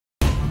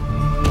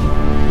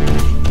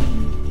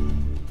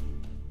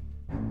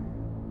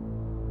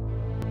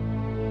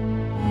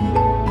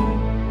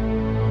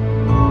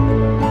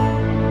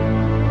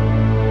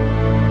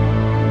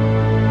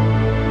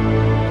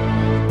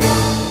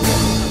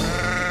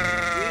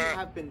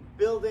have been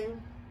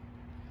building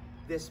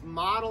this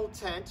model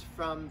tent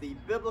from the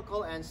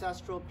biblical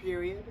ancestral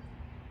period.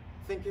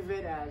 Think of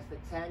it as the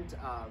tent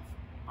of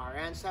our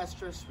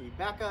ancestress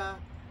Rebecca,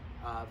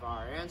 of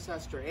our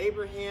ancestor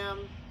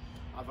Abraham,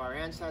 of our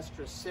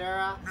ancestress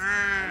Sarah.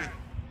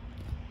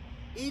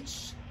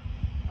 Each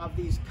of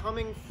these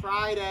coming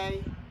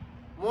Friday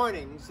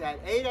mornings at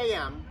 8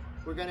 a.m.,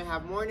 we're going to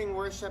have morning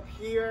worship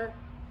here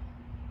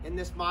in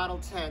this model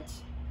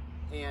tent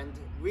and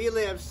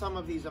relive some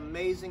of these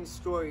amazing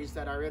stories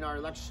that are in our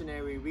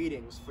lectionary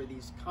readings for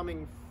these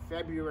coming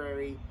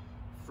February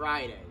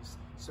Fridays.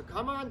 So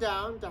come on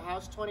down to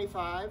House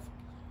 25.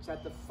 It's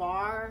at the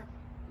far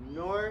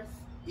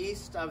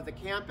northeast of the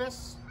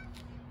campus,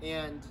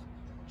 and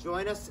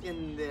join us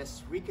in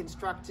this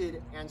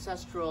reconstructed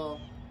ancestral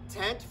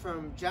tent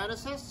from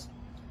Genesis,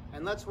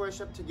 and let's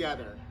worship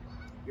together.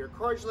 You're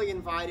cordially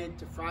invited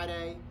to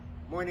Friday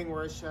morning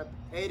worship,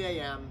 8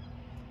 a.m.,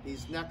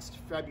 these next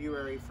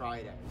February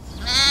Fridays.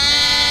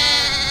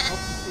 Hope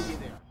to see you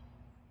there.